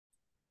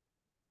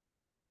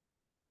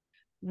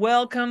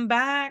Welcome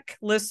back,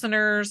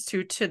 listeners,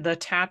 to the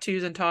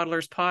Tattoos and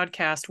Toddlers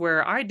podcast,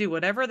 where I do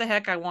whatever the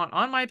heck I want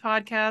on my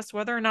podcast,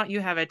 whether or not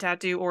you have a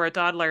tattoo or a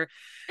toddler.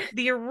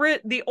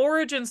 The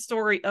origin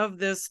story of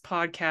this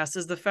podcast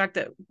is the fact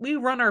that we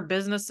run our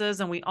businesses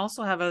and we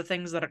also have other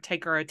things that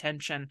take our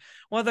attention,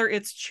 whether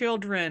it's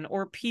children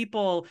or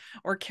people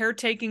or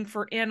caretaking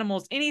for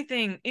animals,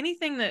 anything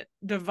that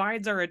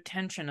divides our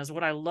attention is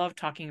what I love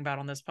talking about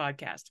on this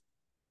podcast.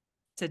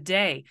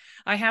 Today,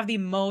 I have the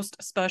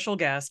most special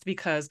guest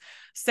because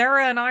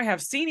Sarah and I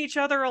have seen each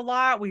other a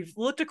lot. We've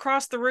looked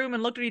across the room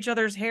and looked at each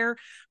other's hair,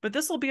 but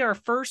this will be our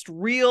first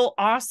real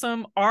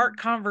awesome art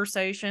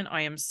conversation.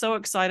 I am so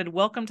excited.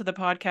 Welcome to the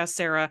podcast,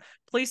 Sarah.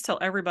 Please tell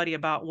everybody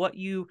about what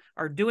you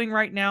are doing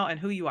right now and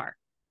who you are.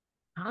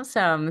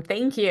 Awesome.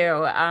 Thank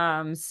you.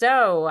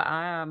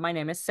 My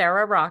name is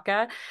Sarah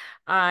Rocca.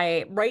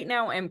 I right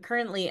now am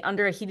currently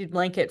under a heated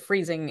blanket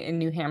freezing in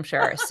New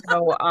Hampshire.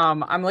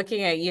 I'm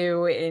looking at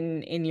you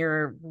in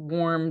your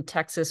warm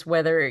Texas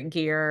weather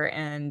gear,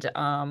 and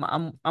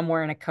I'm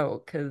wearing a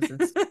coat because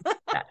it's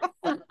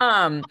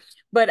um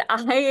but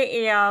I've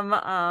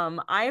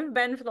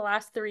been for the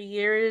last 3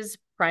 years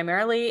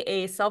primarily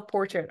a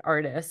self-portrait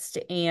artist,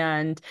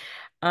 and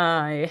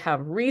I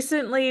have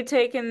recently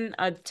taken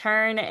a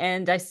turn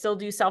and I still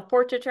do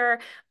self-portraiture,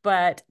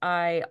 but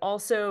I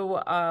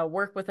also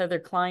work with other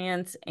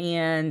clients,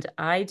 and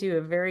I do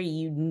a very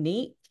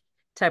unique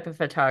type of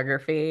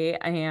photography,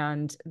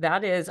 and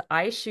that is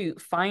I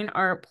shoot fine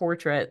art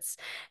portraits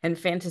and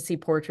fantasy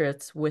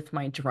portraits with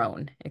my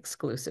drone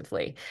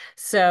exclusively.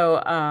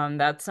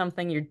 That's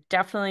something you're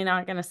definitely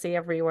not going to see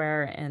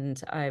everywhere, and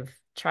I've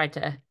tried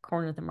to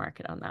corner the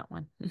market on that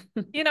one.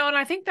 And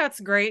I think that's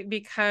great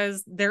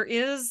because there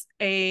is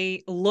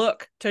a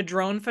look to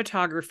drone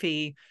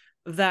photography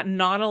that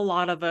not a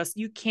lot of us,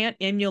 you can't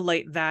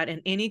emulate that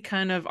in any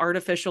kind of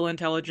artificial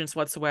intelligence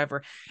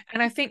whatsoever.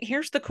 And I think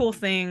here's the cool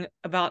thing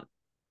about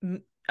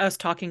us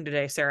talking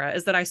today, Sarah,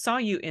 is that I saw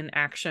you in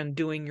action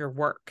doing your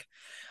work.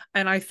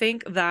 And I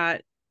think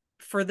that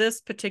for this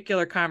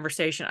particular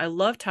conversation, I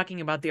love talking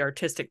about the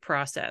artistic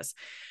process.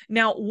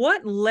 Now,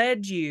 what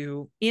led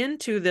you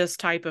into this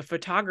type of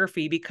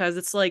photography? Because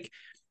it's like,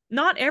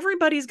 not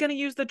everybody's going to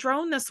use the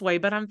drone this way,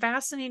 but I'm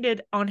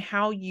fascinated on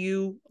how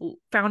you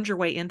found your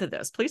way into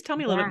this. Please tell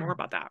me a little bit more Yeah.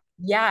 about that.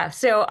 Yeah.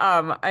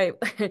 I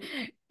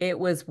it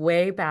was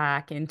way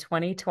back in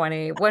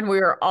 2020 when we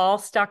were all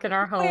stuck in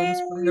our homes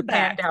from Way the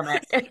back.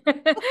 pandemic.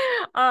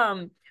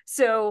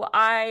 So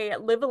I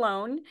live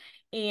alone,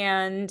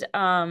 and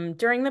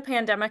during the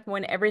pandemic,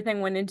 when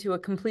everything went into a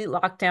complete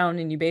lockdown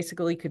and you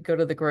basically could go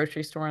to the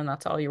grocery store and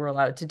that's all you were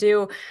allowed to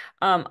do,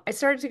 I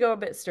started to go a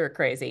bit stir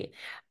crazy.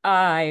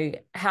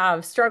 I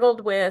have struggled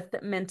with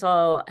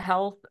mental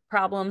health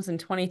problems, in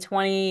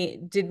 2020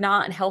 did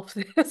not help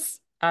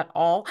this at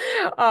all,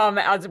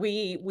 as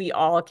we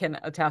all can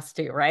attest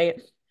to, right?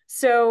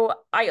 So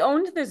I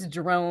owned this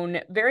drone,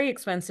 very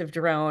expensive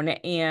drone,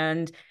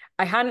 and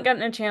I hadn't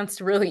gotten a chance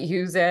to really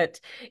use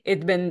it.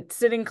 It'd been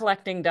sitting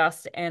collecting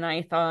dust, and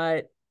I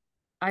thought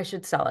I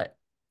should sell it.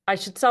 I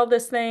should sell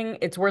this thing.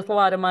 It's worth a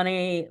lot of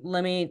money.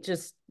 Let me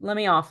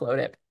offload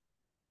it.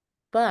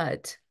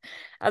 But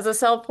as a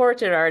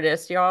self-portrait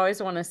artist, you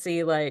always want to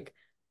see, like,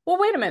 well,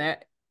 wait a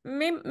minute.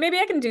 Maybe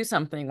I can do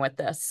something with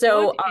this.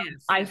 What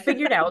if? I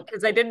figured out,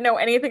 because I didn't know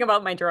anything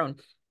about my drone,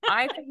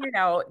 I figured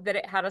out that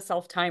it had a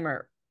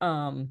self-timer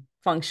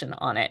function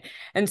on it.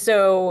 And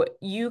so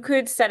you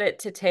could set it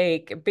to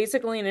take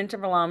basically an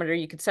intervalometer.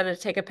 You could set it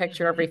to take a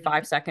picture every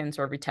 5 seconds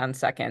or every 10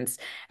 seconds,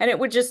 and it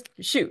would just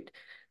shoot.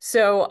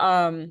 So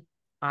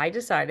I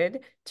decided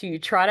to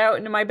trot out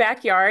into my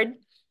backyard,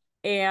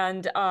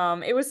 and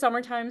it was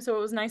summertime, so it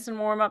was nice and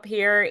warm up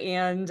here,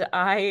 and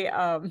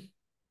I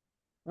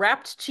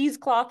wrapped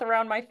cheesecloth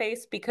around my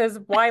face, because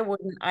why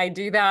wouldn't I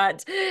do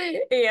that?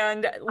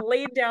 And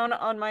laid down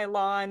on my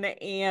lawn,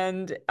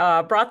 and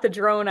brought the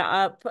drone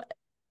up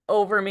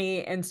over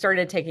me and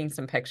started taking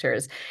some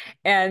pictures.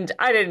 And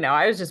I didn't know,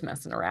 I was just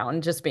messing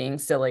around, just being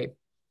silly.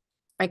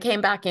 I came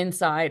back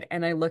inside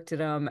and I looked at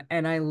them,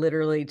 and I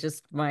literally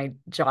just, my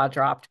jaw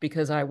dropped,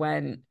 because I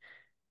went,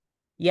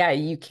 yeah,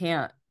 you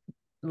can't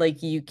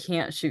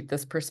shoot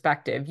this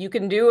perspective. You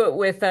can do it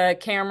with a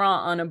camera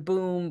on a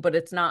boom, but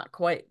it's not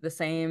quite the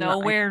same.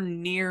 Nowhere As I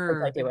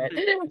near do it.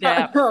 the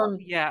depth.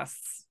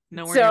 Yes.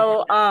 Nowhere near the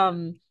So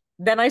depth.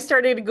 then I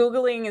started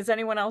Googling, is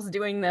anyone else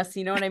doing this?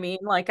 You know what I mean?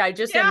 Like, I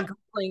just Yeah. am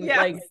Googling Yes.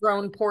 like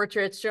drone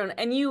portraits, drone,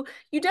 and you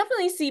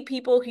definitely see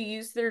people who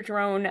use their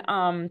drone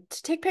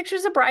to take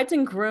pictures of brides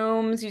and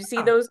grooms. You see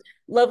Yeah. those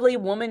lovely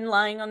women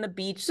lying on the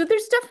beach. So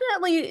there's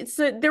definitely,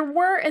 there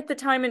were at the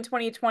time in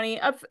 2020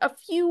 a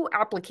few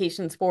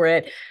applications for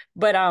it,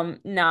 but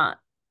not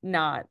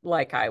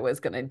like I was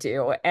gonna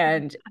do.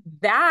 And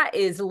that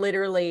is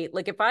literally,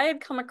 like, if I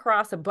had come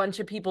across a bunch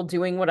of people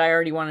doing what I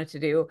already wanted to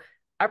do,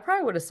 I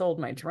probably would have sold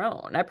my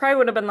drone. I probably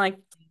would have been like,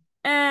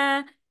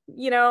 eh,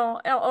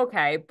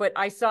 okay, but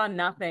I saw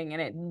nothing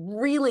and it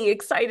really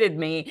excited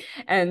me.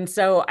 And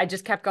so I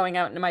just kept going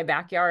out into my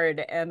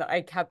backyard and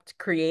I kept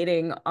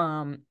creating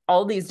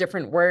all these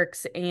different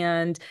works.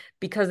 And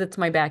because it's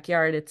my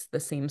backyard, it's the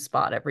same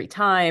spot every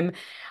time.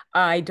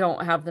 I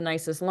don't have the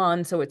nicest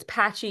lawn, so it's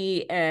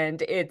patchy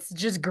and it's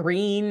just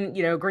green,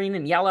 green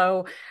and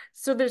yellow.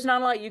 So there's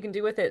not a lot you can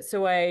do with it.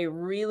 So I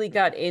really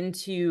got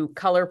into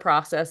color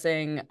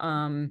processing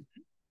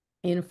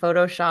in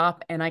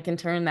Photoshop, and I can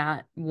turn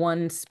that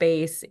one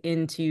space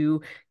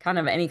into kind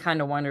of any kind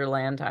of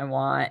wonderland I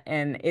want.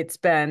 And it's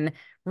been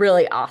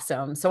really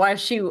awesome. So I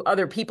shoot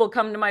other people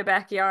come to my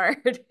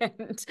backyard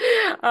and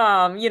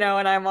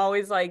and I'm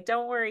always like,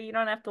 don't worry, you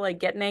don't have to like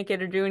get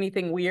naked or do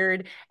anything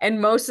weird. And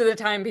most of the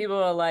time people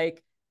are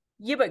like,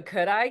 yeah, but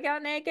could I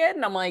get naked?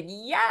 And I'm like,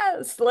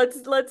 yes,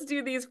 let's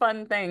do these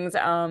fun things.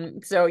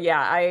 So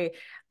yeah,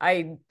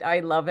 I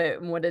love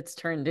it and what it's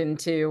turned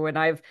into. And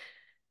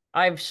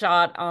I've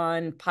shot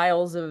on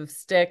piles of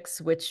sticks,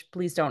 which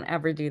please don't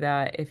ever do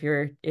that. If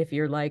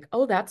you're like,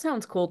 oh, that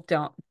sounds cool,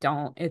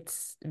 don't.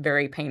 It's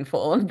very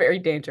painful and very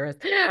dangerous.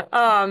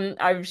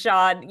 I've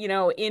shot,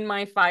 in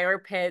my fire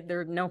pit.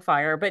 There's no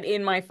fire, but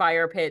in my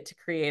fire pit to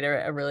create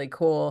a really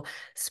cool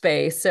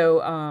space.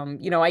 So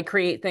I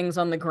create things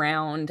on the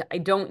ground. I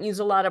don't use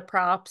a lot of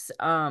props.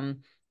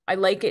 I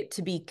like it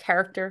to be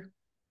character.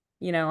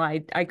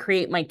 I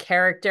create my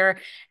character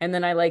and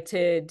then I like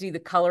to do the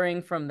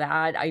coloring from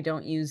that. I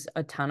don't use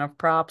a ton of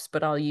props,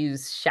 but I'll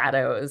use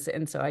shadows.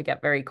 And so I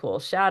get very cool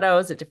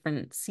shadows at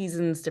different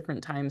seasons,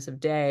 different times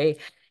of day.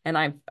 And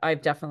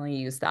I've definitely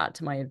used that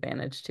to my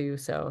advantage too.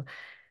 So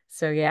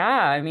yeah,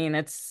 I mean,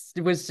 it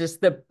was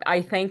just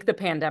I thank the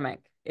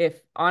pandemic.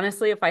 If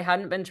honestly, if I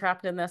hadn't been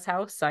trapped in this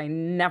house, I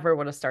never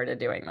would have started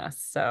doing this.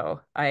 So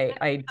I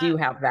I, do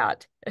have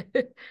that.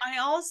 I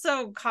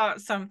also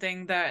caught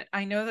something that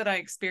I know that I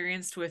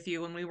experienced with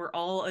you when we were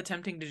all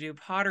attempting to do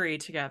pottery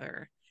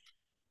together.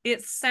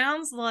 It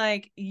sounds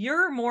like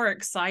you're more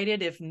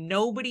excited if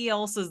nobody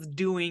else is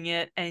doing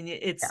it and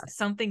it's Yeah.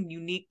 something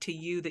unique to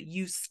you that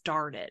you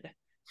started.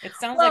 It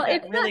sounds Well, like that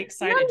it's really not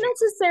excited you.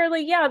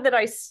 necessarily, yeah, that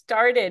I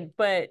started,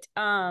 but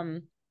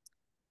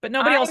But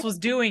nobody I else was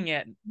doing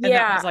it, and that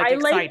yeah, was like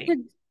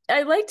exciting.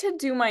 I like to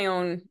do my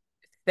own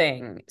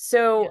thing.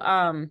 So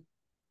Yeah.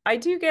 I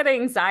do get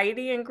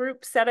anxiety in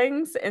group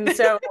settings. And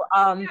so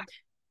Yeah.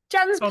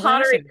 Jen's Totally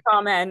pottery understand.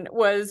 comment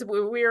was we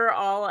were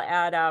all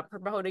at a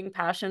promoting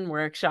passion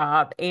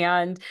workshop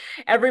and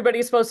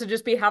everybody's supposed to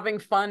just be having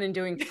fun and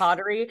doing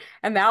pottery.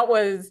 And that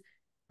was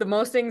the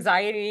most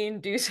anxiety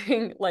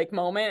inducing like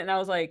moment. And I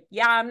was like,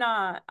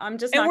 yeah, I'm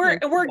just And not we're going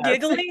to and do we're this.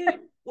 giggling.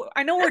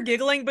 I know we're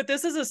giggling, but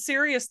this is a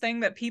serious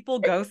thing that people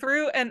go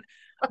through. And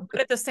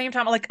but at the same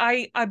time, like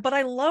but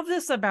I love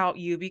this about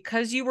you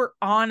because you were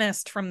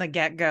honest from the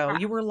get-go.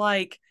 You were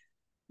like,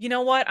 you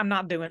know what? I'm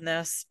not doing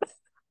this.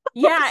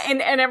 Yeah,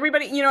 and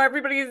everybody,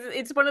 everybody's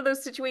it's one of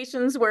those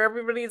situations where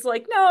everybody's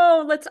like,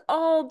 "No, let's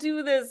all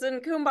do this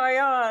and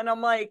kumbaya." And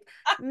I'm like,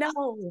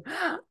 "No.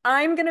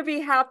 I'm gonna be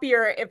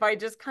happier if I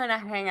just kind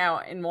of hang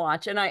out and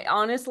watch." And I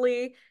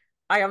honestly,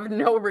 I have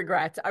no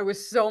regrets. I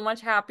was so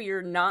much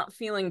happier not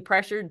feeling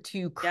pressured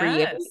to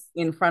create Yes.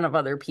 in front of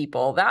other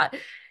people. That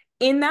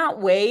in that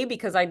way,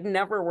 because I'd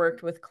never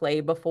worked with clay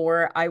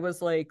before, I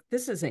was like,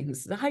 this is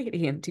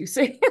anxiety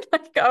inducing.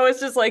 Like I was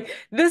just like,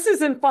 this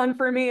isn't fun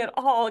for me at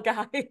all,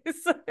 guys.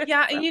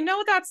 Yeah, and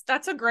So,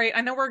 that's a great.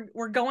 I know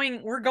we're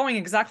going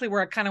exactly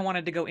where I kind of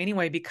wanted to go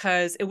anyway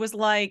because it was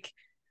like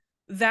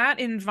that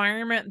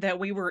environment that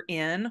we were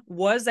in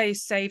was a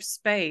safe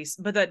space,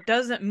 but that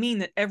doesn't mean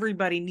that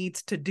everybody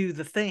needs to do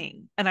the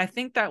thing. And I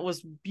think that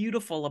was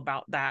beautiful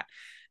about that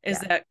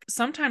is yeah, that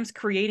sometimes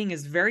creating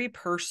is very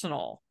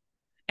personal.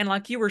 And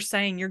like you were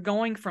saying, you're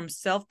going from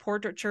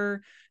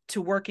self-portraiture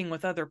to working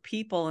with other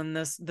people in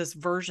this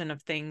version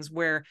of things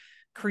where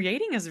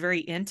creating is very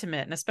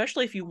intimate, and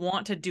especially if you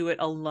want to do it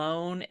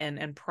alone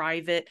and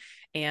private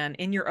and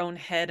in your own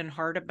head and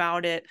heart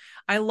about it.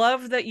 I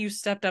love that you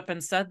stepped up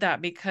and said that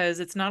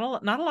because it's not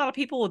a lot of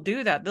people will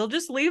do that. They'll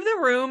just leave the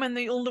room and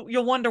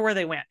you'll wonder where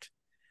they went.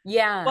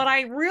 yeah, But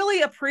I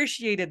really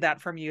appreciated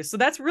that from you. So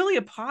that's really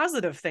a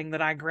positive thing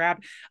that I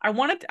grabbed. I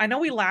know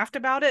we laughed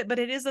about it, but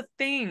it is a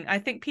thing. I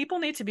think people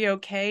need to be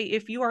okay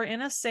if you are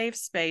in a safe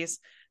space.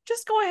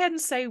 Just go ahead and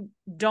say,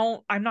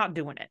 don't, I'm not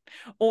doing it.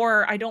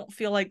 Or I don't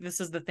feel like this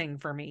is the thing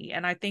for me.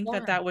 And I think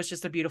that yeah, that was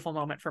just a beautiful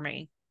moment for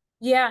me.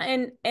 yeah.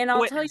 And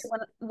I'll tell you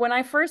Witness. when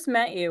I first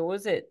met you,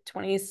 was it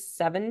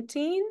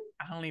 2017?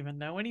 I don't even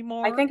know I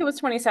anymore. think it was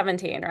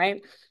 2017,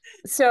 right?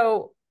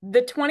 So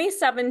the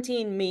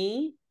 2017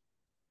 me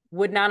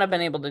would not have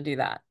been able to do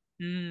that.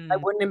 I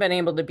Mm, wouldn't have been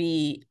able to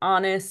be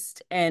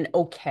honest and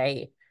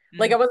okay.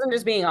 Like mm, I wasn't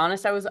just being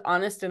honest, I was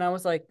honest and I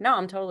was like, no,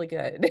 I'm totally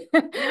good.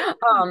 yeah.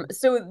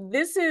 So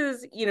this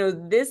is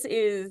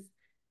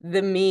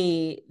the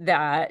me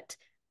that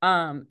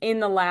in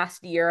the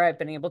last year I've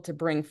been able to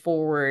bring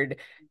forward.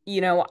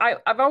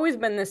 I've always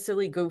been this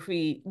silly,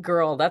 goofy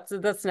girl.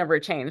 That's never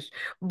changed.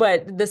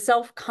 But the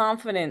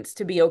self-confidence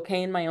to be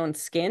okay in my own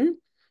skin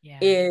Yeah.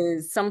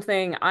 is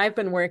something I've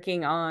been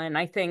working on,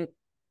 I think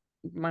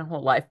my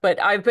whole life, but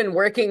I've been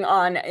working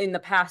on in the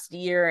past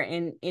year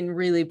in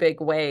really big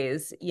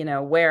ways,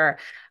 where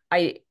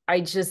I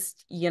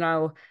just,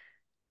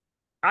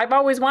 I've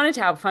always wanted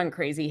to have fun,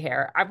 crazy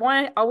hair.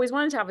 Always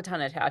wanted to have a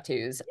ton of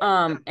tattoos.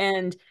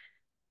 And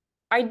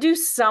I do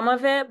some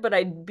of it, but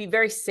I'd be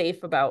very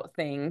safe about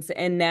things.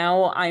 And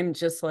now I'm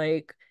just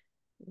like,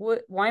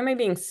 why am I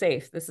being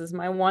safe? This is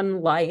my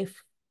one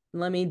life.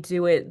 Let me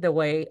do it the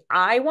way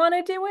I want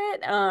to do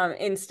it,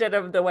 instead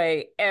of the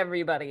way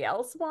everybody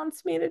else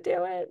wants me to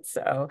do it. Oh,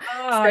 So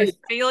I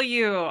feel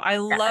you. I yeah.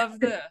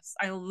 love this.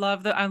 I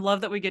love that. I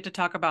love that we get to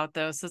talk about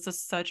this. This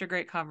is such a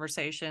great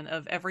conversation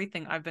of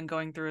everything I've been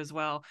going through as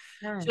well.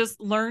 Yeah. Just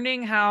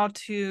learning how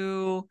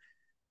to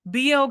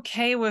be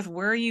okay with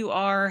where you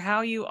are,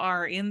 how you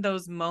are in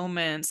those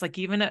moments. Like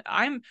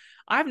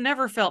I've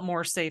never felt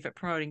more safe at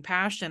promoting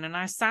passion. And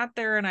I sat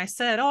there and I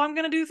said, "Oh, I'm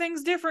going to do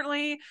things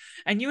differently."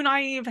 And you and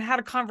I even had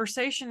a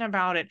conversation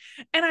about it.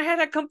 And I had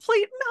a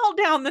complete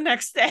meltdown the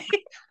next day.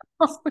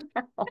 Oh,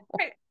 no.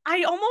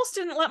 I almost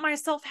didn't let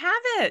myself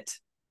have it.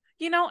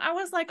 I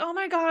was like, oh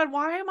my God,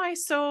 why am I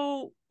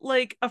so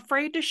like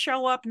afraid to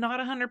show up not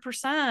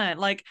 100%?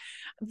 Like,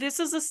 this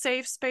is a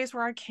safe space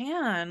where I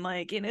can.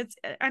 Like, and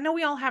I know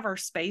we all have our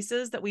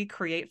spaces that we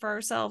create for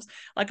ourselves.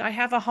 Like, I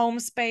have a home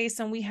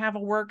space and we have a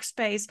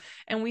workspace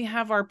and we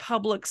have our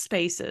public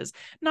spaces.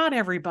 Not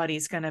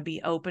everybody's going to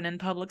be open in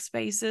public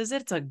spaces.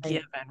 It's a Right,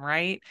 given,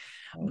 right?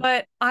 right.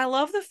 But I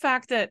love the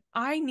fact that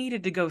I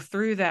needed to go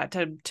through that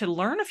to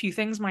learn a few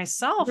things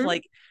myself. Mhm.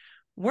 Like,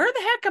 where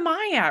the heck am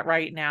I at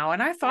right now?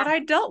 And I thought Yeah, I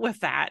dealt with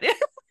that.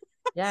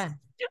 yeah,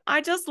 I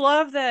just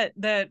love that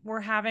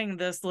we're having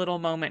this little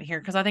moment here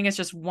because I think it's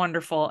just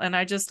wonderful. And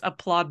I just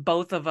applaud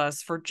both of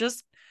us for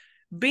just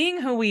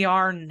being who we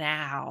are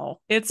now.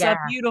 It's a yeah.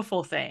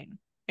 beautiful thing.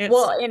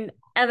 Well, It's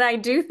and I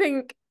do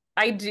think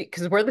I do,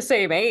 because we're the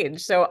same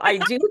age. So I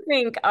do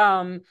think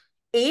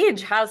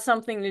age has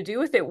something to do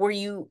with it, where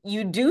you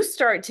do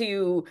start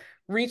to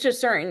reach a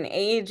certain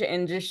age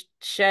and just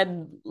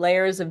shed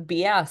layers of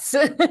BS,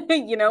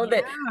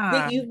 that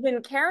yeah. you've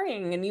been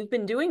carrying and you've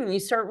been doing, and you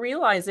start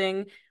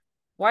realizing,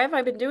 why have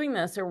I been doing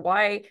this? Or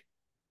why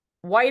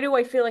do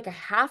I feel like I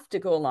have to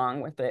go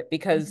along with it?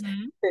 Because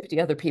Mhm. 50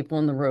 other people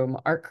in the room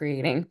are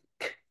creating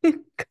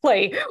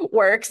clay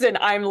works, and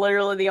I'm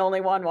literally the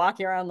only one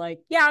walking around like,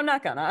 yeah, I'm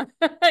not gonna.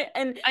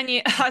 And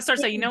And I start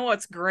saying,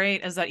 what's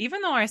great is that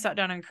even though I sat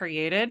down and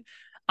created,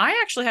 I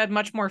actually had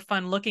much more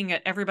fun looking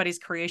at everybody's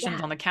creations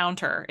yeah, on the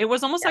counter. It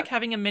was almost yeah, like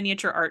having a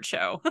miniature art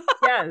show.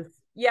 yes,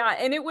 yeah,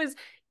 and it was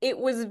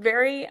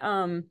very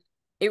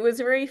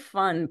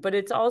fun, but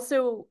it's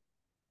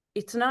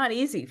not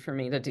easy for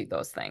me to do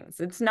those things.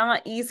 It's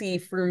not easy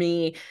for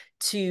me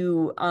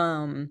to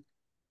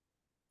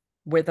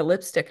wear the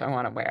lipstick I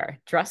want to wear,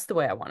 dress the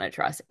way I want to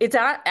dress.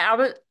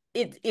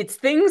 It's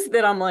things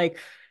that I'm like,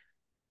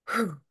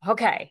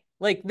 okay,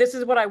 like this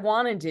is what I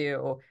want to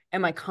do.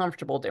 Am I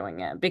comfortable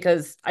doing it?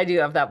 Because I do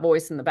have that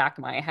voice in the back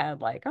of my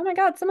head, like, oh my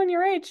God, someone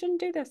your age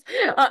shouldn't do this.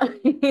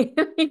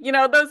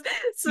 Those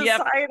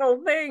Yep.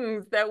 societal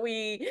things that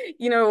we,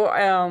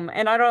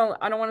 and I don't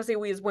want to say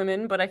we as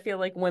women, but I feel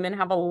like women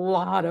have a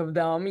lot of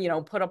them,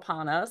 put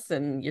upon us,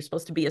 and you're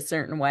supposed to be a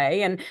certain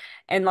way.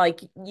 And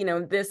like,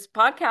 this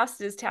podcast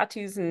is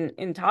tattoos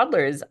and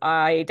toddlers.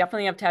 I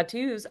definitely have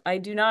tattoos. I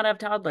do not have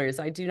toddlers.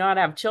 I do not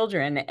have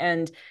children.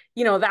 And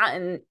that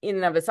in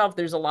and of itself,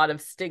 there's a lot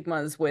of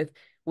stigmas with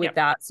Yep.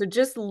 that. So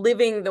just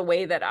living the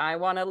way that I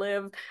want to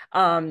live,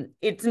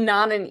 it's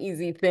not an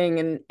easy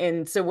thing.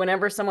 And so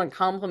whenever someone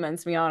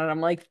compliments me on it, I'm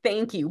like,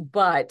 thank you,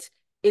 but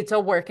it's a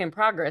work in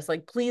progress.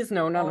 Like, please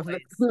know none of this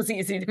Always. comes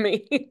easy to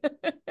me.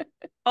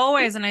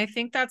 Always. And I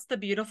think that's the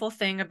beautiful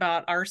thing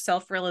about our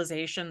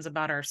self-realizations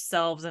about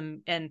ourselves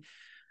and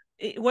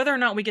whether or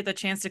not we get the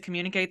chance to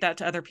communicate that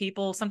to other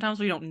people, sometimes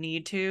we don't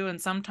need to. And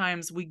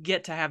sometimes we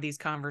get to have these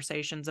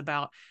conversations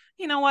about,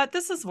 you know what,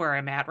 this is where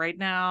I'm at right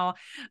now.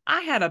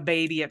 I had a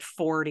baby at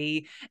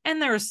 40,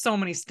 and there's so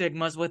many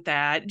stigmas with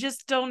that.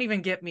 Just don't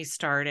even get me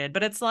started.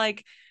 But it's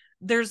like,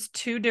 there's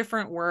two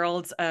different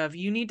worlds of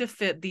you need to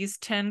fit these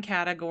 10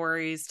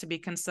 categories to be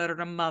considered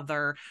a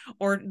mother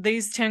or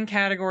these 10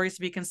 categories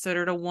to be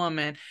considered a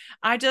woman.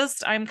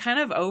 I'm kind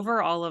of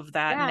over all of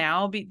that Yeah.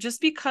 now,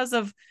 just because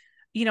of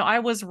I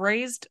was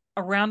raised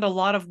around a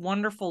lot of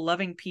wonderful,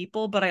 loving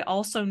people, but I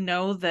also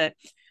know that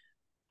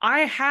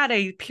I had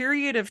a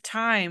period of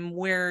time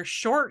where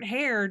short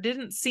hair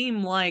didn't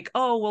seem like,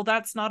 oh, well,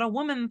 that's not a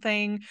woman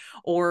thing.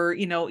 Or,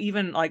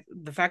 even like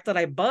the fact that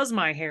I buzz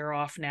my hair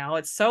off now,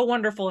 it's so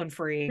wonderful and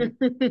freeing.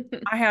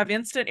 I have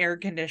instant air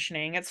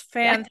conditioning. It's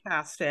Yeah.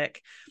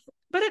 fantastic.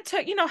 But it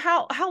took,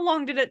 how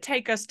long did it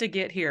take us to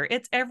get here?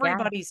 It's Yeah.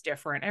 everybody's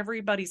different.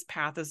 Everybody's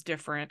path is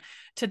different.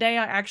 Today,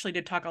 I actually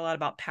did talk a lot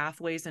about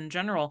pathways in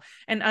general.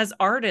 And as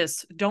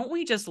artists, don't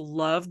we just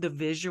love the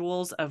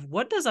visuals of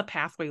what does a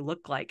pathway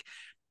look like?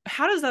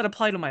 how does that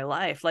apply to my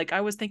life? Like,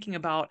 I was thinking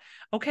about,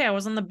 okay, I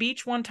was on the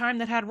beach one time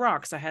that had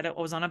rocks. I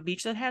was on a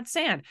beach that had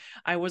sand.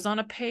 I was on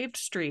a paved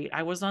street.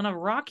 I was on a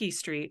rocky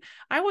street.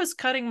 I was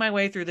cutting my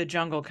way through the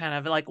jungle, kind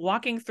of like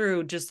walking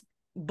through just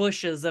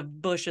bushes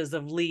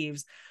of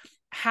leaves.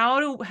 How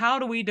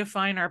do we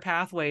define our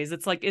pathways?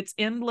 It's like, it's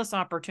endless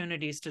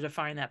opportunities to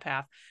define that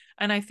path.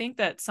 And I think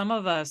that some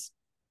of us,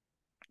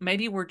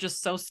 maybe we're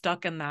just so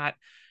stuck in that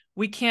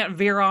we can't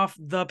veer off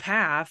the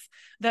path,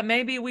 that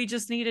maybe we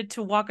just needed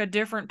to walk a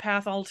different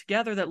path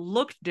altogether that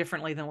looked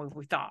differently than what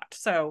we thought.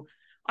 So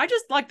I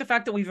just like the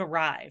fact that we've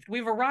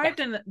arrived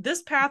in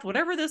this path,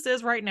 whatever this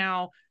is right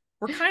now.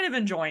 We're kind of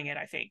enjoying it,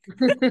 I think.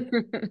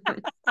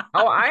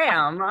 Oh, I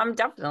am. I'm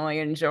definitely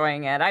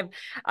enjoying it.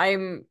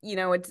 I'm,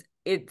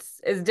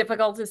 it's as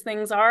difficult as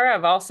things are.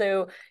 I've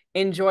also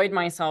enjoyed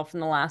myself in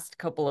the last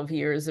couple of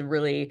years of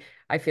really,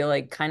 I feel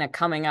like kind of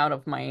coming out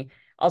of my,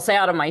 I'll say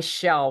out of my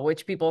shell,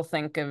 which people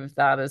think of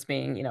that as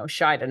being,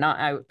 shy to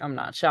not, I'm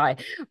not shy,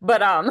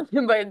 but,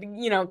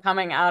 but,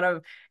 coming out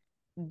of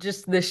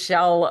just the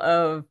shell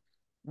of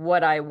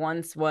what I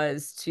once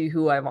was to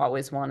who I've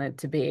always wanted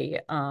to be.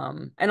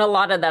 And a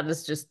lot of that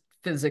is just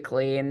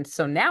physically. And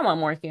so now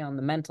I'm working on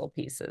the mental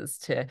pieces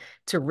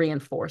to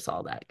reinforce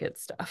all that good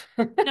stuff.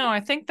 No, I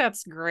think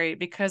that's great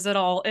because it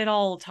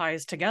all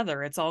ties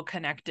together. It's all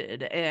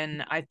connected.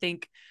 And I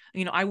think,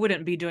 I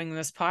wouldn't be doing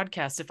this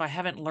podcast if I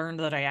haven't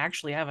learned that I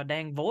actually have a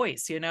dang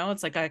voice.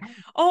 It's like,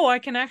 I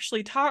can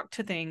actually talk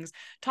to things,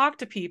 talk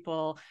to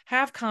people,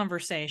 have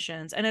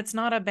conversations, and it's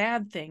not a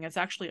bad thing. It's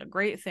actually a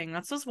great thing.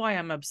 That's just why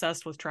I'm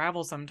obsessed with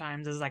travel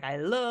sometimes, is like, I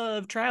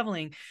love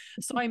traveling.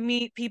 So I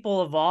meet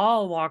people of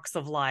all walks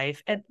of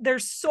life, and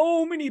there's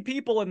so many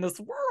people in this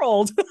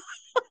world.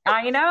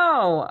 I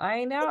know.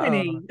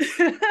 Many.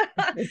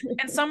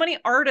 And so many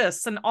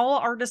artists, and all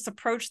artists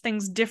approach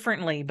things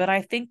differently. But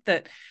I think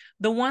that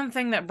the one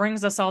thing that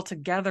brings us all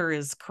together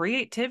is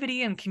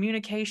creativity and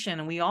communication.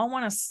 And we all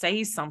want to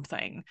say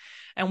something,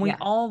 and we Yeah.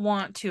 all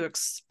want to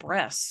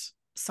express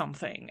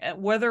something,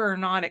 whether or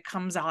not it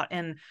comes out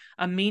in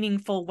a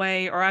meaningful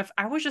way. Or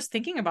I was just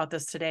thinking about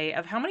this today,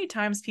 of how many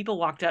times people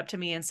walked up to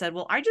me and said,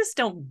 well, I just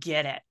don't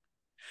get it.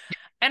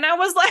 And I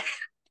was like,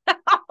 I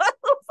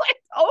was like,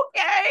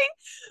 okay.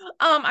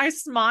 I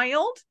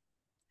smiled,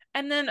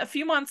 and then a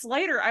few months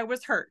later I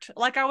was hurt.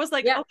 Like, I was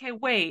like, Yeah. okay,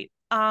 wait.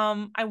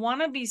 I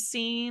want to be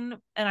seen,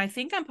 and I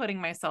think I'm putting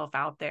myself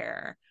out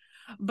there,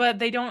 but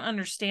they don't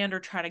understand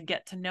or try to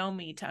get to know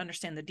me to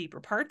understand the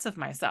deeper parts of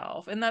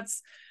myself. And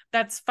that's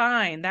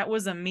fine. That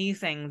was a me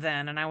thing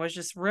then. And I was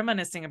just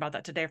reminiscing about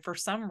that today for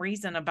some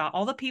reason, about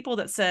all the people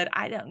that said,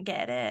 I don't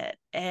get it.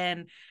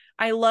 And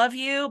I love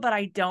you, but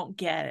I don't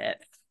get it.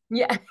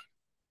 Yeah.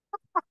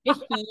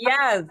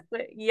 Yes,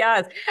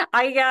 yes.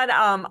 I've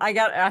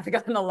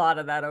gotten a lot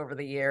of that over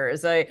the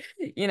years.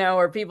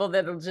 Or people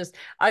that'll just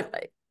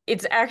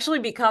it's actually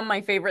become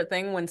my favorite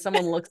thing when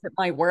someone looks at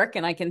my work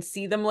and I can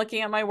see them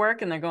looking at my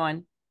work and they're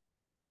going,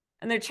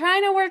 and they're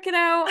trying to work it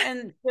out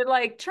and they're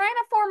like trying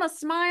to form a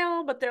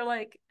smile, but they're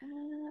like,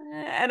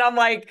 and I'm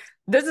like,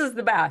 this is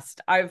the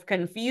best. I've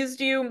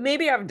confused you.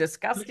 Maybe I've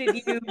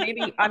disgusted you.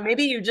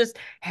 Maybe you just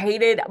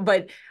hated,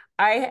 but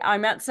I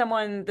met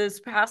someone this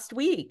past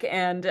week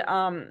and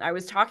I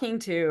was talking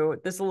to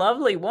this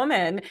lovely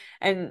woman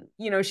and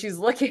she's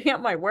looking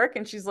at my work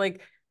and she's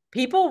like,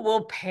 people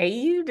will pay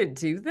you to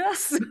do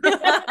this. And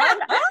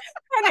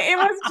it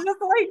was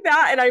just like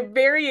that. And I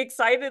very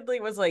excitedly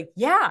was like,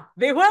 yeah,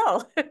 they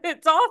will.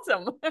 It's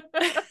awesome.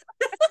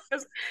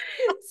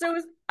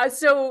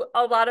 So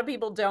a lot of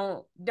people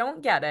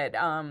don't get it.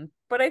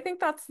 But I think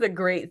that's the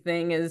great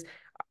thing is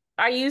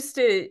I used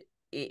to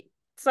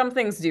some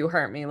things do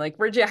hurt me, like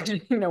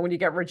rejection, when you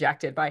get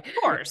rejected by Of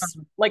course.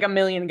 like a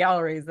million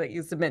galleries that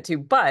you submit to.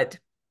 But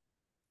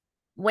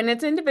when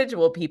it's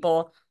individual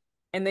people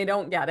and they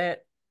don't get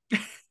it,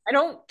 I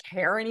don't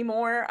care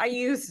anymore. I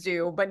used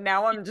to, but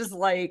now I'm just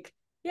like,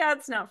 yeah,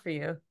 it's not for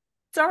you.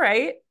 It's all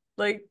right.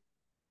 Like,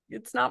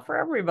 it's not for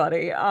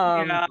everybody.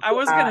 Yeah, I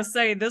was Yeah. gonna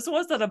say, this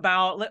wasn't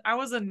about, I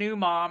was a new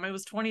mom. It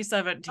was Oh,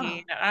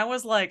 2017. And I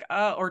was like,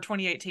 or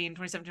 2018,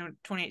 2017,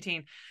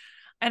 2018.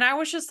 And I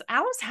was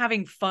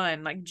having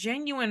fun, like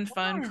genuine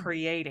fun yeah.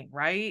 creating,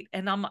 right?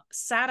 And I'm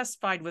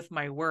satisfied with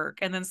my work.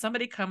 And then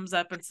somebody comes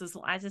up and says,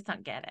 well, I just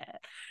don't get it.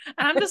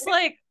 And I'm just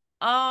like,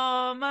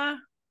 I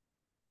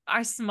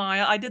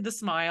smile. I did the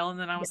smile, and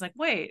then I was like,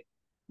 wait,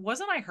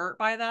 wasn't I hurt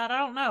by that? I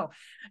don't know.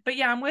 But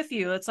yeah, I'm with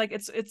you. It's like,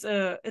 it's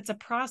a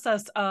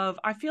process of,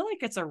 I feel like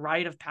it's a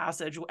rite of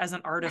passage as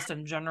an artist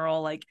in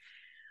general. Like,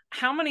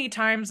 how many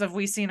times have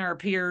we seen our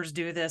peers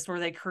do this, where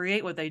they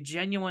create what they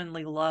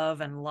genuinely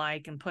love and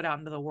like and put out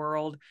into the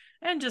world,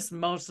 and just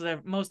most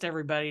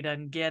everybody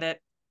doesn't get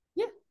it.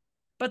 Yeah.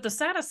 But the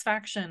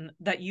satisfaction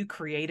that you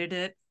created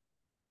it,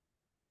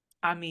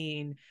 I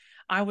mean,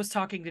 I was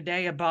talking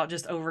today about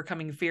just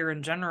overcoming fear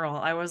in general.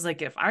 I was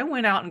like, if I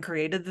went out and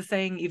created the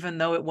thing, even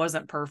though it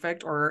wasn't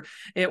perfect, or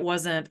it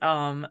wasn't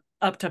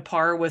up to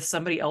par with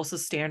somebody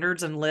else's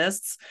standards and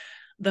lists,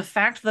 the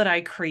fact that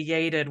I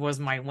created was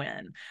my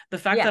win. The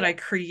fact Yeah. that I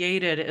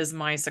created is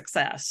my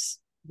success.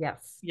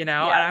 Yes. you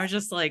know? And I was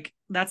Yes. just like,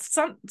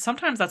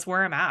 sometimes that's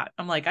where I'm at.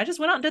 I'm like, I just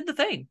went out and did the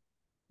thing.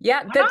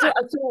 Yeah, Why that's not?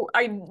 so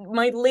I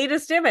my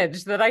latest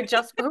image that I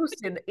just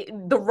posted,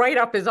 the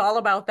write-up is all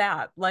about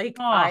that. Like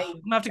Oh,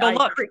 I'm gonna have to go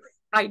look.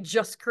 I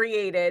just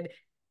created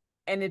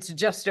and it's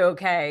just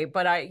okay,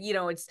 but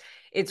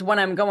it's when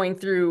I'm going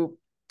through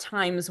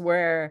times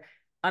where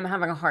I'm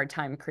having a hard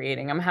time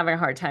creating. I'm having a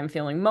hard time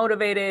feeling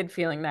motivated,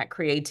 feeling that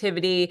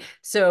creativity.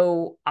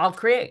 So I'll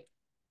create.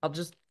 I'll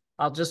just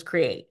I'll just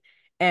create.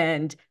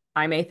 And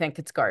I may think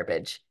it's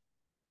garbage,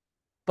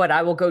 but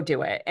I will go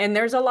do it. And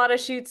there's a lot of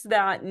shoots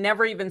that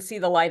never even see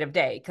the light of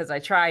day because I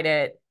tried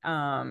it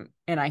and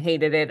I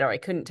hated it or I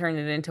couldn't turn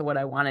it into what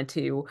I wanted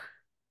to,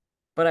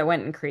 but I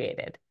went and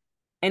created.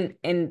 And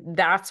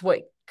that's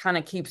what kind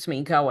of keeps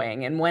me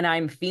going. And when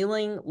I'm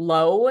feeling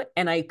low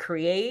and I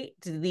create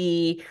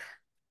the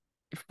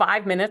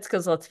 5 minutes,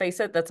 because let's face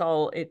it, that's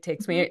all it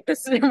takes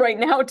Mhm. me right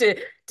now to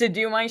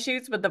do my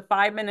shoots. But the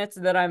 5 minutes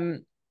that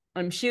I'm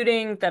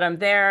shooting, that I'm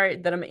there,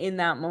 that I'm in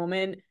that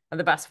moment are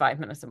the best 5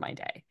 minutes of my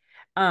day.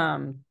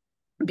 Um,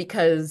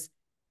 because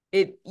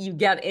you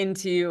get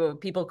into,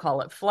 people call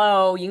it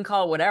flow, you can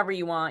call it whatever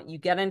you want. You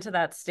get into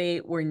that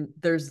state where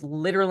there's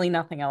literally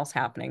nothing else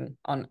happening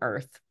on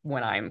earth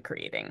when I'm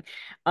creating.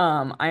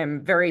 I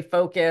am very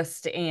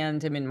focused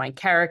and I'm in my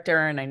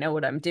character and I know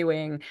what I'm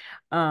doing.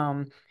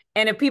 Um,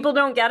 and if people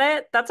don't get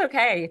it, that's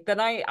okay. Then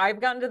I've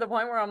gotten to the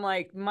point where I'm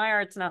like, my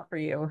art's not for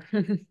you.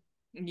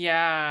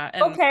 Yeah.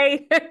 And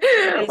Okay.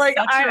 it is Like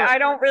such a, I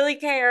don't really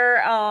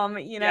care.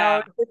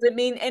 yeah. Does it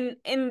mean,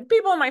 and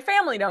people in my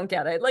family don't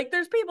get it. Like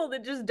there's people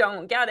that just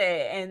don't get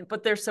it and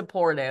but they're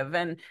supportive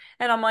and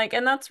I'm like,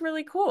 and that's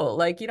really cool.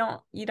 Like you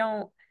don't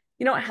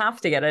have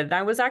to get it. And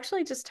I was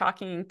actually just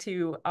talking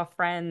to a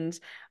friend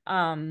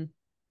um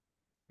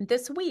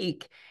this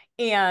week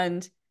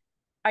and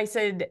I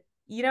said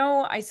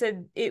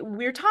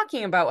we're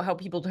talking about how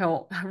people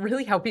don't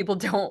really how people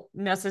don't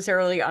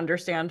necessarily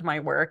understand my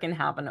work and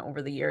haven't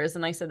over the years.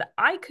 And I said,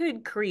 I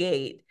could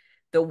create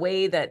the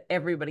way that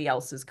everybody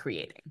else is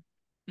creating.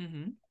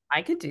 Hmm.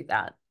 I could do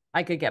that.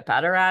 I could get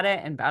better at it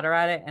and better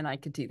at it. And I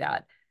could do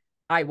that.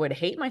 I would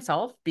hate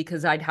myself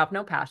because I'd have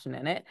no passion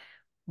in it,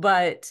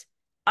 but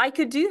I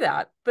could do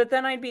that. But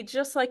then I'd be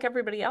just like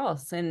everybody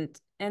else. And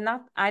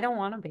that I don't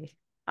want to be.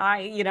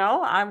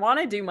 I want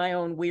to do my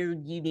own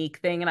weird, unique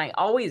thing. And I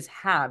always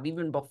have,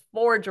 even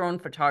before drone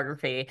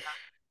photography.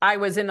 I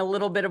was in a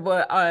little bit of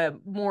a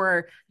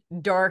more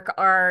dark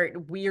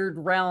art, weird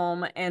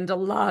realm. And a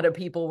lot of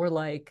people were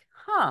like,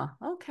 huh,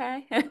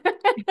 okay. And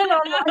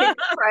I'm like,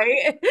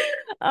 right.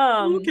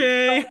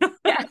 Okay.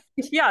 Yeah,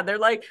 yeah, they're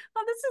like,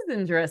 oh, this is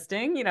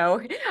interesting.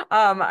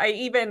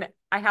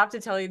 I have to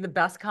tell you the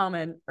best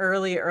comment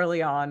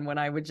early on when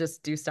I would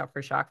just do stuff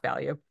for shock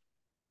value.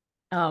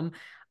 Um,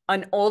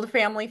 an old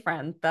family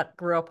friend that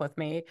grew up with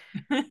me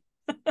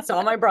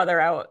saw my brother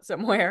out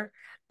somewhere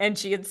and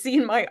she had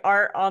seen my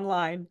art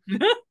online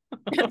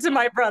to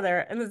my brother.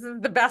 And this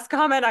is the best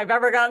comment I've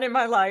ever gotten in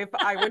my life.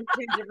 I wouldn't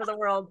change it for the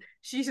world.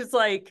 She's just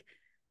like,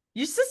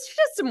 your sister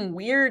does some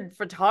weird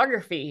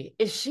photography.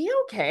 Is she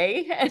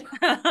okay? And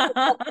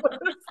I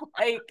was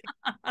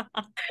like,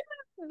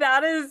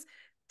 that is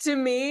to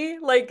me,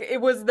 like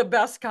it was the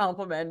best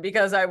compliment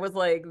because I was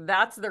like,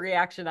 that's the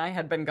reaction I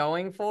had been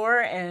going for.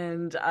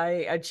 And I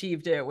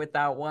achieved it with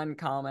that one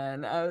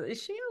comment.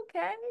 Is she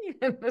okay?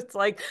 And it's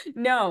like,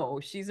 no,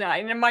 she's not.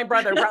 And then my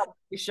brother probably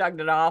shrugged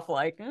it off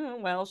like, oh,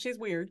 well, she's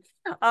weird.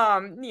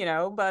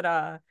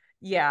 But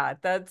yeah,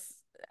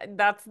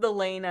 that's the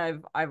lane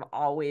I've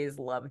always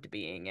loved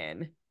being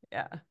in.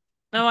 Yeah.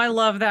 No, I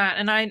love that.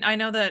 And I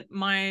know that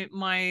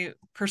my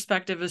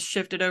perspective has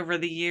shifted over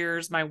the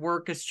years. My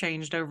work has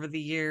changed over the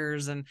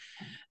years and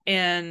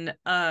and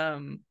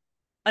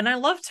I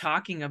love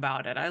talking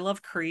about it. I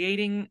love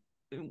creating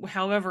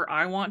however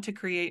I want to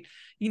create.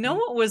 You know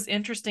what was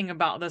interesting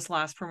about this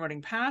last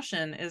promoting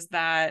passion is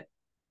that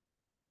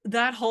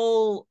that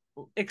whole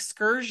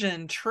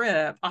excursion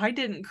trip I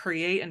didn't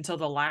create until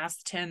the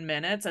last 10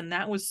 minutes and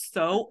that was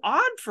so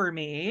odd for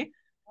me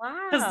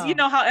because you Wow.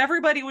 know how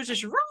everybody was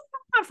just running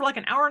around for like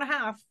an hour and a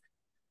half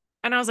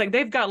and I was like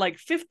they've got like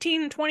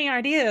 15, 20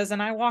 ideas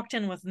and I walked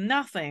in with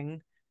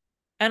nothing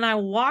and I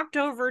walked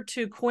over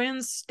to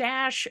Quinn's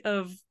stash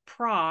of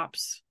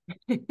props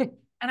and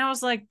I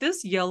was like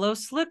this yellow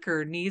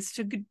slicker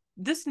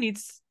this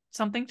needs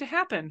something to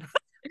happen.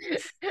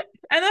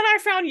 And then I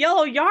found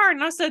yellow yarn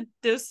and I said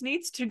this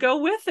needs to go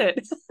with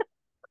it.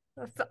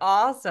 That's But I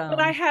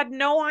awesome. had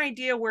no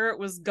idea where it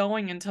was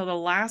going until the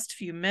last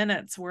few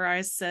minutes where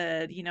I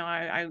said,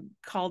 I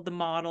called the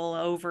model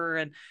over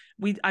and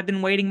I've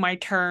been waiting my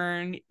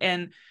turn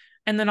and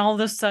then all of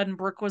a sudden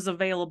Brooke was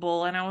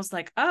available and I was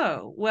like,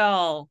 oh,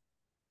 well,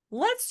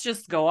 let's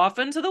just go off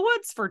into the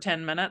woods for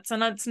 10 minutes.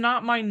 And it's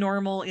not my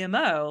normal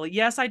MO.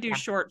 Yes, I do Yeah.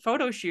 short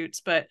photo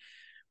shoots, but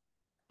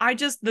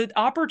the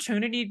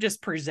opportunity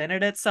just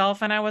presented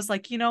itself. And I was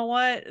like, you know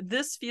what?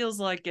 This feels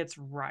like it's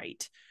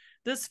right.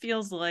 this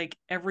feels like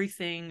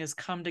everything has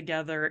come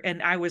together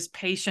and I was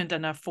patient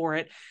enough for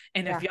it.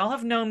 And if Yeah. y'all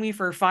have known me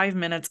for 5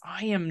 minutes,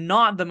 I am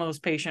not the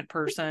most patient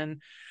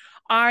person.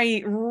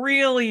 I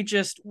really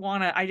just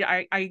want to,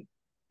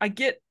 I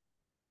get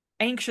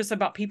anxious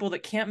about people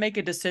that can't make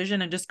a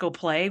decision and just go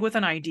play with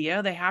an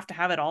idea. They have to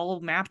have it all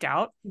mapped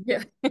out.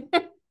 Yeah.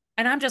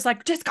 And I'm just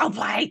like, just go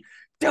play,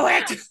 do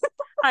it.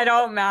 I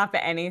don't map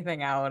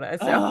anything out,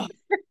 so Ugh.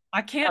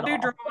 I can't at do all.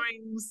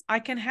 drawings. I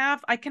can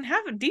have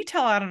a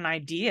detail out an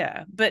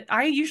idea, but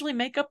I usually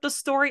make up the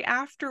story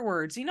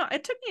afterwards.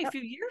 It took me a Yep.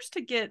 few years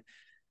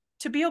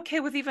to be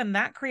okay with even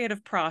that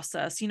creative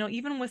process.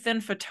 Even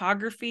within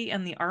photography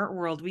and the art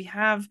world, we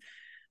have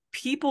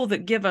people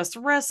that give us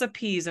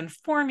recipes and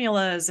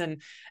formulas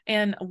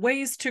and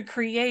ways to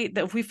create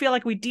that if we feel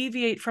like we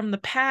deviate from the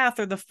path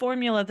or the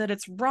formula that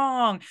it's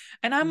wrong.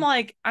 And I'm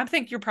like, I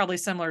think you're probably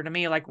similar to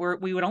me. Like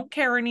we don't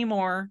care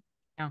anymore.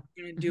 Yeah.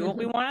 We're gonna do what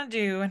we want to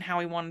do and how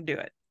we want to do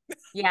it.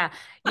 Yeah.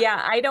 Yeah.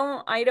 I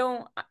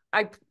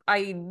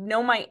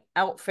know my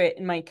outfit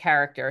and my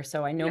character,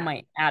 so I know Yeah.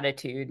 my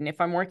attitude. And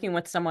if I'm working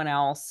with someone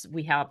else,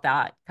 we have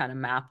that kind of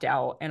mapped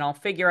out. And I'll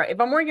figure out if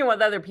I'm working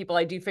with other people,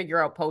 I do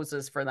figure out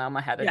poses for them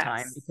ahead of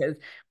time Yes. because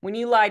when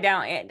you lie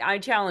down, and I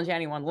challenge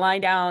anyone, lie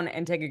down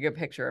and take a good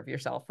picture of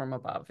yourself from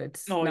above.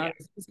 It's Oh yeah. not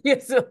as easy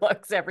as it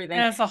looks, everything.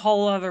 And it's a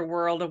whole other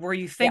world of where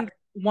you Yeah. think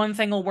one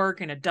thing will work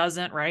and it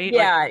doesn't, right?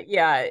 Like,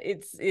 Yeah,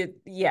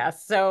 yeah.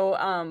 So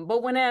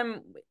but when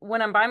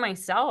I'm by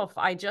myself,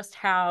 I just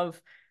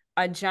have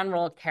a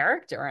general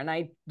character and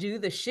I do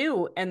the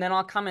shoot and then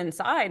I'll come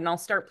inside and I'll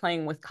start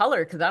playing with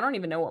color because I don't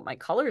even know what my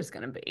color is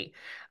going to be.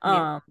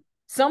 yeah. Um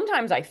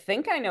Sometimes I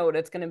think I know what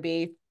it's going to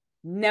be,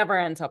 never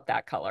ends up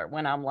that color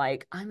when I'm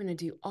like, I'm going to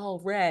do all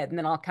red and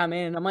then I'll come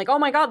in and I'm like, oh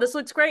my God, this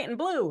looks great in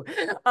blue.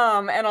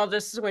 And I'll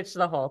just switch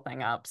the whole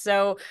thing up.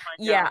 So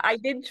My yeah, I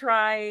gosh. did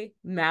try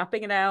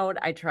mapping it out.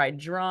 I tried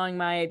drawing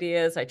my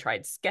ideas. I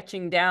tried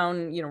sketching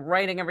down,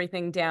 writing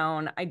everything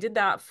down. I did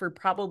that for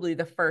probably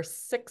the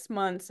first 6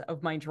 months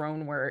of my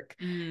drone work.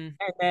 Mm,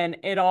 And then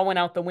it all went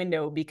out the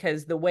window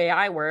because the way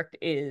I worked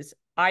is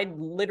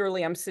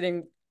I'm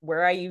sitting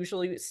where I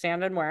usually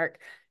stand and work.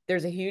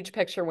 There's a huge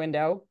picture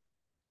window.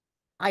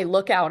 I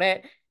look out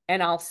it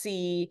and I'll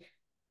see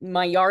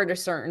my yard a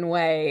certain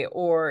way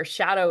or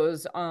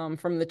shadows from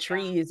the yeah.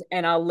 trees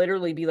and I'll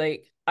literally be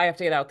like, I have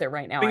to get out there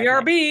right now. I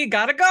have no. BRB,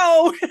 gotta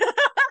go.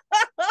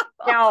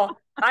 Now,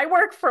 I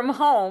work from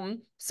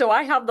home, so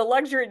I have the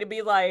luxury to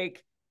be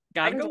like, I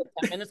Gotta can go. take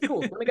 10 minutes,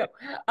 cool, let me go.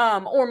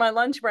 Or my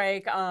lunch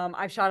break.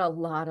 I've shot a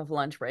lot of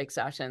lunch break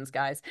sessions,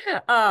 guys.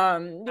 That's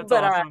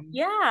But awesome.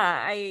 yeah,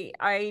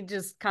 I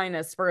just kind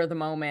of spur of the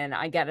moment.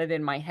 I get it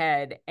in my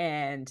head,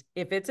 and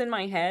if it's in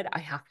my head, I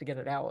have to get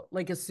it out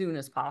like as soon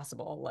as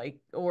possible. Like,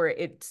 or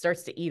it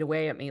starts to eat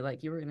away at me.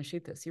 Like, you were gonna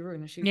shoot this, you were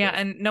gonna shoot Yeah, this.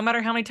 and no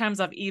matter how many times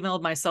I've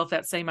emailed myself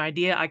that same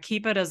idea, I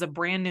keep it as a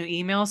brand new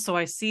email so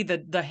I see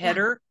the Yeah,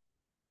 header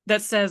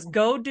that says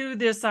go do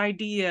this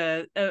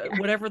idea, yeah,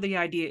 whatever the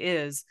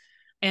idea is.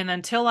 And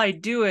until I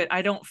do it,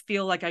 I don't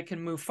feel like I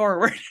can move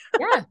forward.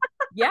 yeah,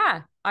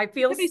 yeah. I It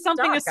feel could be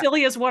something stuck. as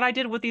silly as what I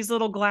did with these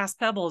little glass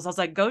pebbles. I was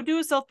like, go do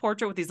a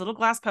self-portrait with these little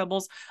glass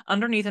pebbles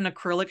underneath an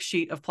acrylic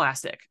sheet of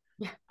plastic.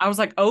 Yeah. I was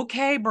like,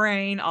 okay,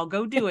 brain, I'll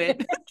go do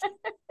it.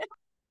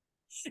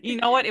 You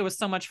know what? It was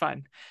so much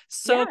fun.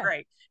 So Yeah.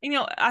 great.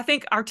 I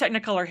think our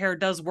Technicolor hair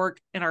does work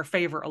in our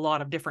favor a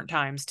lot of different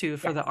times too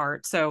for the Yes.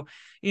 art. So,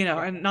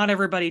 Yeah. and not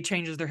everybody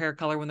changes their hair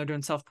color when they're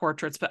doing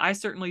self-portraits, but I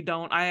certainly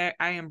don't. I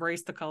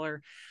embrace the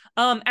color.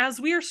 As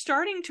we are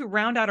starting to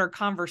round out our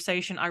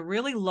conversation, I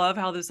really love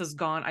how this has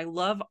gone. I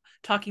love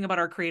talking about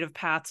our creative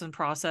paths and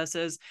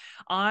processes.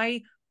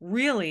 I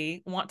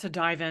really want to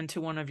dive into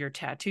one of your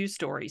tattoo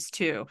stories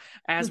too,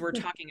 as we're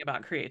talking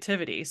about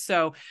creativity.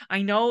 So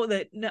I know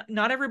that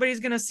not everybody's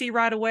going to see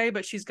right away,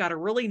 but she's got a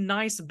really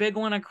nice big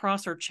one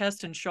across her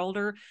chest and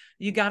shoulder.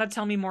 You got to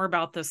tell me more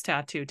about this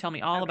tattoo. Tell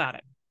me all Okay. about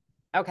it.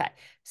 Okay.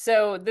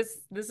 So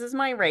this is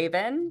my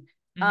raven.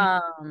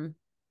 Mm-hmm. Um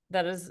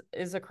that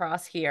is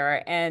across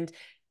here. And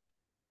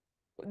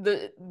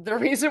the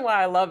reason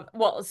why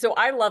so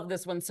I love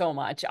this one so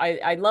much.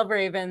 I love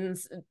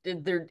ravens.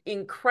 They're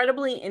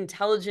incredibly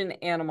intelligent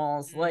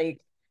animals.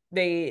 Like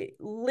they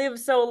live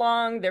so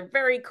long. They're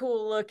very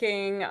cool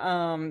looking.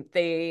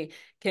 They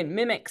can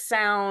mimic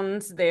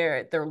sounds.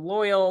 They're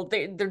loyal.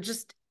 They're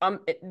just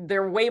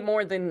they're way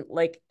more than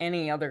like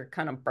any other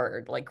kind of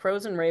bird. Like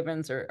crows and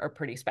ravens are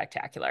pretty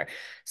spectacular.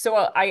 So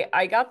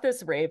I got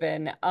this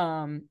raven.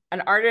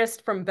 An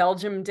artist from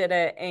Belgium did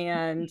it,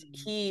 and Mm-hmm.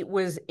 he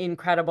was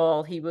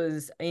incredible. He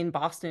was in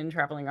Boston,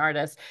 traveling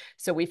artist.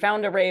 So we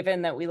found a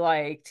raven that we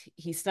liked.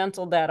 He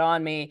stenciled that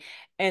on me,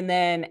 and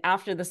then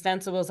after the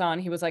stencil was on,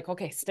 he was like,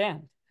 "Okay,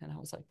 stand." And I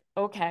was like,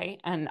 "Okay."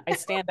 And I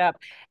stand up,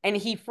 and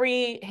he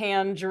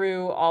freehand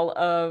drew all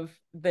of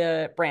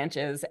the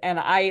branches, and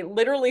I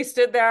literally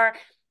stood there.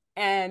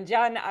 And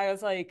Jen, I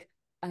was like,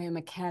 I am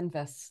a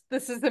canvas.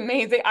 This is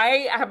amazing.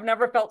 I have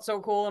never felt so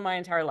cool in my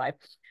entire life.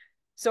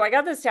 So I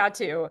got this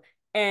tattoo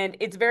And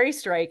it's very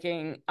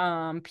striking.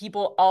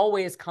 People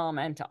always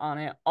comment on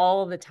it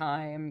all the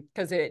time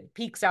because it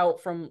peeks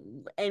out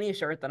from any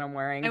shirt that I'm I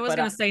wearing. was But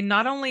gonna say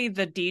not only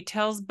the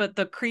details, but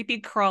the creepy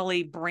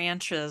crawly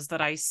branches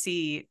that I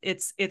see.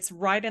 It's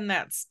right in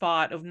that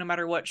spot of no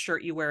matter what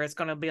shirt you wear, it's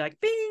gonna be like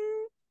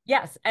bing.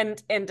 yes,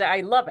 and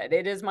I love it.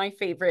 It is my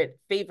favorite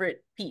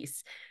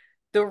piece.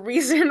 The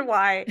reason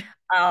why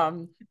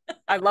um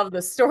I love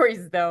the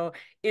stories though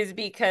is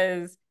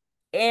because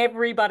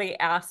everybody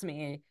asks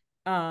me,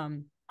 oh,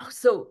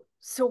 so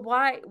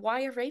why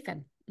a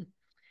raven?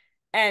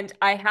 And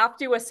I have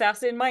to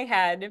assess in my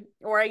head,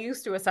 or I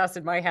used to assess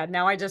in my head.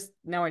 Now I just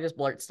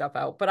blurt stuff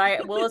out. But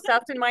I will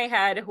assess in my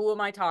head, who am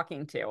I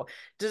talking to?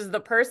 Does the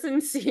person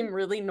seem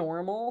really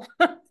normal?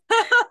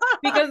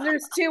 Because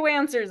there's two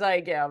answers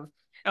I give.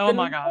 Oh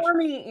my The gosh.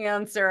 normie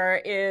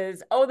answer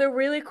is, oh, they're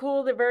really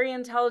cool, they're very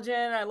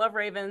intelligent, I love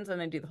ravens,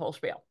 and I do the whole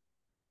spiel.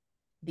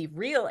 The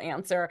real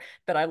answer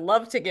that I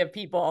love to give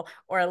people,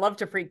 or I love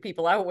to freak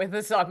people out with,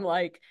 is I'm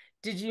like,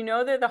 did you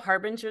know they're the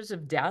harbingers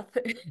of death?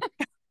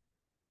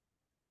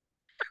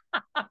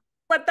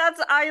 But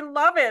I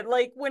love it.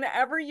 Like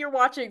whenever you're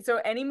watching, so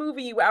any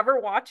movie you ever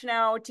watch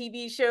now,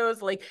 TV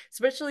shows, like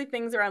especially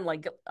things around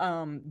like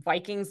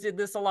Vikings did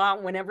this a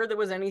lot. Whenever there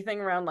was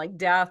anything around like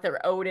death or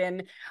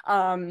Odin,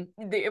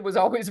 it was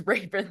always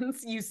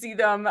ravens. You see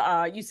them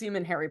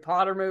in Harry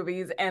Potter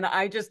movies, and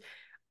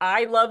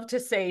I love to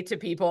say to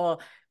people,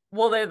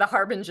 well, they're the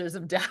harbingers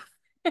of death.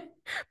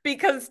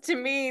 Because to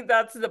me,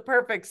 that's the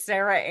perfect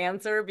Sarah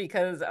answer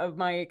because of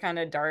my kind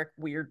of dark,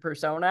 weird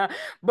persona.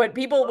 But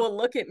people will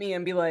look at me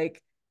and be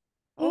like,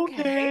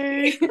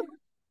 okay. Okay.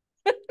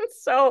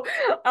 So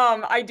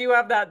I do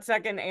have that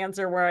second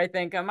answer where I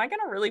think, am I going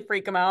to really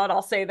freak them out?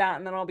 I'll say that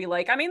and then I'll be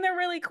like, I mean, they're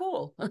really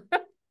cool.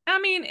 I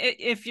mean,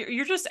 if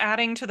you're just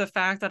adding to the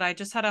fact that I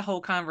just had a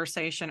whole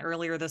conversation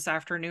earlier this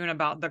afternoon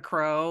about The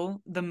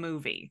Crow, the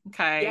movie,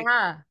 okay?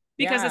 Yeah.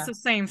 Because it's Yeah. the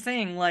same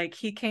thing. Like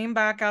he came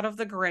back out of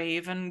the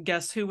grave, and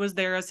guess who was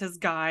there as his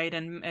guide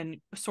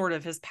and sort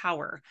of his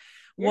power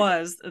Yeah.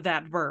 was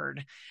that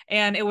bird.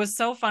 And it was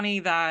so funny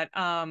that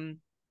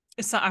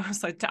so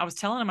I was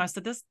telling him, I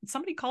said, this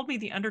somebody called me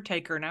the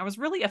Undertaker, and I was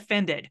really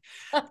offended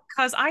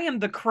because I am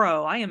the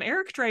Crow. I am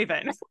Eric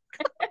Draven.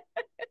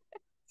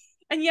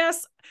 And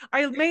yes,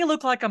 I may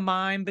look like a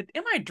mime, but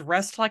am I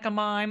dressed like a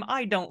mime?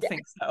 I don't Yeah.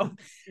 think so.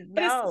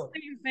 But it's the No.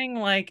 same thing.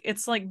 Like,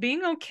 it's like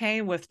being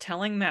okay with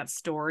telling that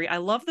story. I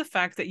love the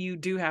fact that you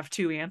do have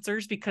two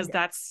answers because Yeah.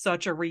 that's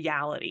such a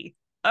reality.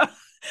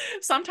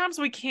 Sometimes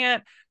we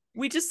can't,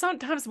 we just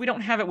sometimes we don't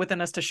have it within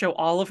us to show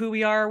all of who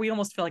we are. We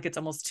almost feel like it's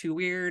almost too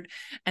weird.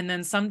 And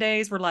then some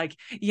days we're like,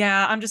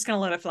 yeah, I'm just going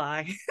to let it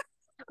fly.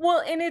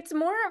 Well, and it's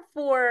more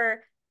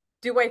for,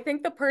 do I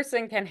think the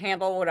person can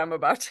handle what I'm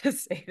about to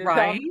say to them?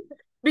 Right?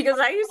 Because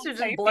I used to just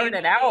Safety blurt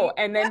it net. out.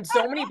 And then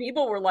so many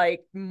people were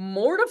like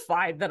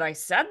mortified that I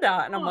said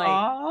that. And I'm like,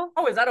 Aw.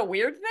 oh, is that a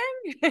weird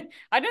thing?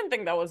 I didn't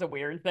think that was a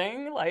weird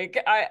thing. Like,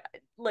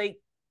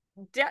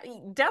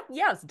 death,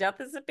 yes,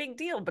 death is a big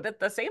deal. But at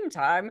the same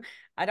time,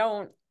 I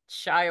don't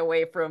shy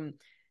away from,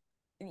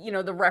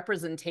 the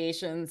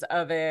representations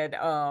of it.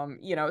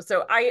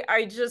 So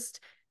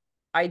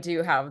I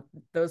do have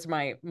those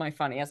are my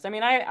funniest. I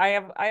mean, I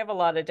have a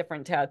lot of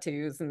different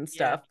tattoos and Yeah.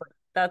 stuff, but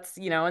that's,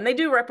 and they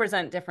do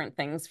represent different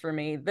things for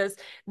me.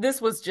 This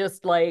was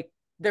just like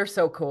they're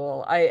so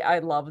cool. I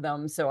love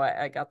them, so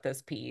I got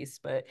this piece,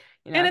 but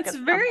And I've it's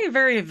got very,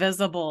 very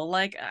visible.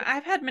 Like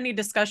I've had many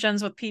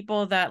discussions with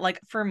people that like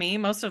for me,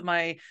 most of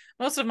my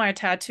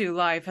tattoo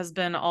life has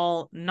been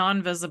all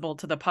non-visible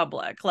to the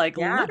public, like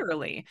yeah.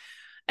 literally.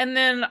 And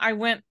then I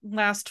went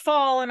last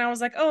fall and I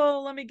was like,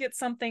 oh, let me get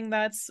something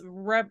that's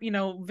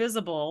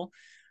visible.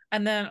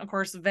 And then of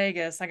course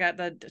Vegas, I got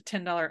the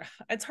 $10.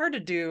 It's hard to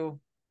do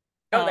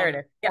Oh, there it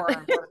is.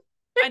 forearm Yeah. work.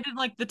 I did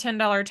like the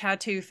 $10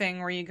 tattoo thing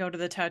where you go to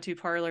the tattoo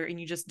parlor and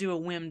you just do a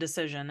whim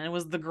decision. And it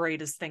was the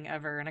greatest thing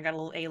ever. And I got a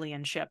little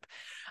alien ship.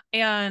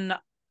 And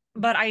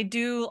but I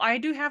do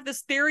have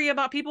this theory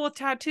about people with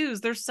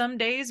tattoos. There's some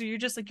days where you're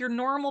just like you're a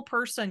normal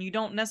person. You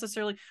don't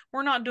necessarily,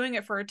 we're not doing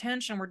it for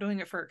attention, we're doing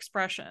it for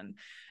expression.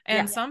 Yeah.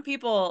 And some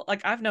people,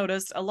 like I've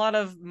noticed a lot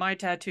of my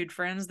tattooed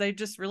friends, they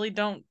don't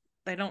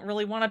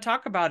really want to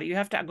talk about it. You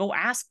have to go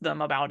ask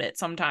them about it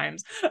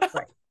sometimes.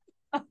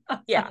 Right.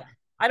 Yeah.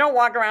 I don't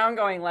walk around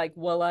going like,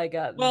 well, I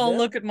got Well, this,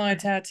 look at my you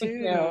tattoo.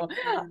 know.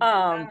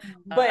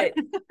 But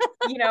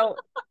you know,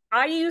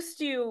 I used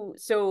to,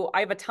 so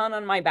I have a ton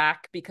on my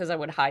back because I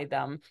would hide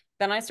them.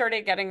 Then I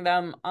started getting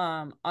them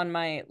on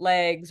my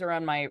legs or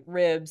on my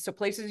ribs, so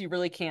places you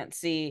really can't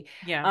see.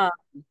 Yeah,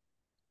 Um,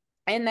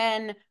 and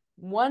then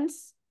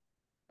once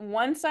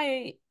once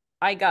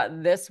I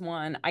got this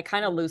one, I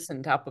kind of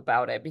loosened up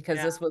about it because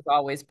yeah, this was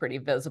always pretty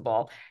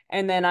visible.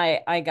 And then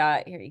I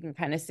got here, you can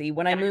kind of see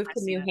when I yeah. moved I've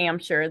to seen New it.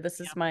 Hampshire, this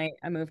is Yeah.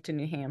 I moved to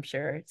New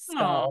Hampshire, Oh,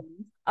 skull.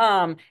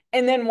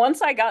 And then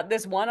once I got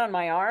this one on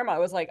my arm, I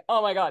was like,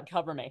 oh my God,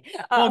 cover me.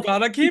 well,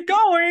 gotta keep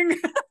going.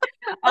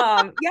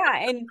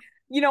 Yeah, and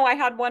I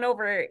had one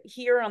over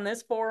here on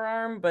this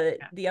forearm, but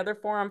Yeah. the other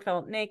forearm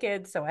felt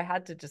naked, so I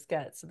had to just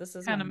so this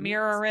is my Kind of weakest.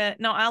 mirror it.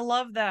 No, I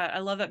love that. I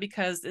love that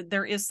because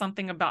there is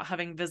something about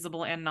having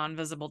visible and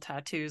non-visible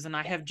tattoos. And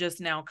I Yeah. have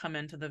just now come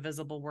into the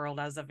visible world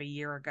as of a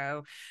year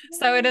ago.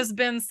 So it Yay. has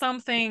been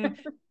something,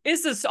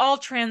 this is all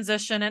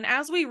transition. And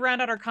as we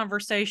round out our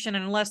conversation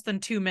in less than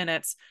 2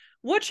 minutes,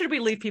 what should we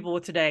leave people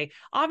with today?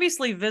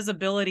 Obviously,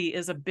 visibility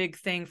is a big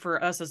thing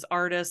for us as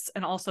artists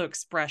and also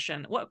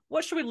expression.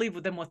 What should we leave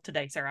with them with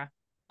today, Sarah?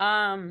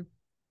 Um,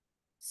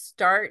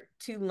 Start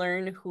to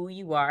learn who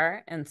you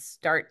are and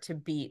start to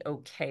be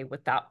okay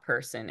with that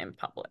person in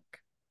public.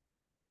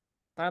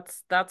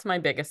 That's my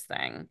biggest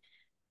thing.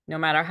 No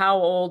matter how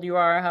old you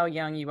are, how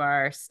young you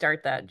are,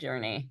 start that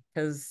journey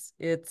because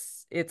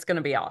it's going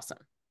to be awesome.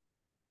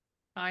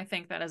 I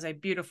think that is a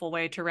beautiful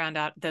way to round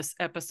out this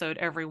episode,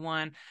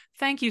 everyone.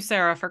 Thank you,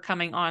 Sarah, for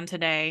coming on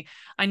today.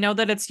 I know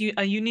that it's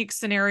a unique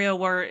scenario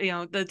where,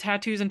 the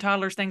tattoos and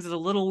toddlers things is a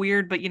little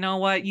weird, but you know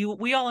what?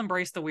 We all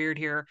embrace the weird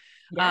here.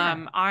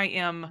 Yeah. I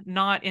am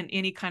not in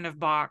any kind of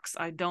box.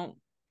 I don't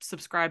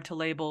subscribe to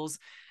labels.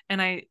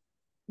 And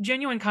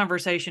genuine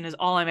conversation is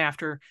all I'm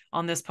after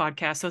on this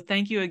podcast. So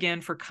thank you again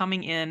for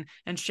coming in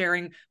and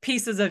sharing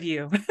pieces of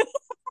you.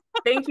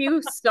 Thank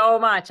you so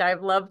much.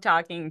 I've loved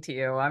talking to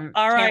you. I'm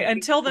All right. can't wait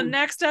Until the to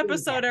next do it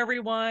episode, again.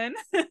 everyone.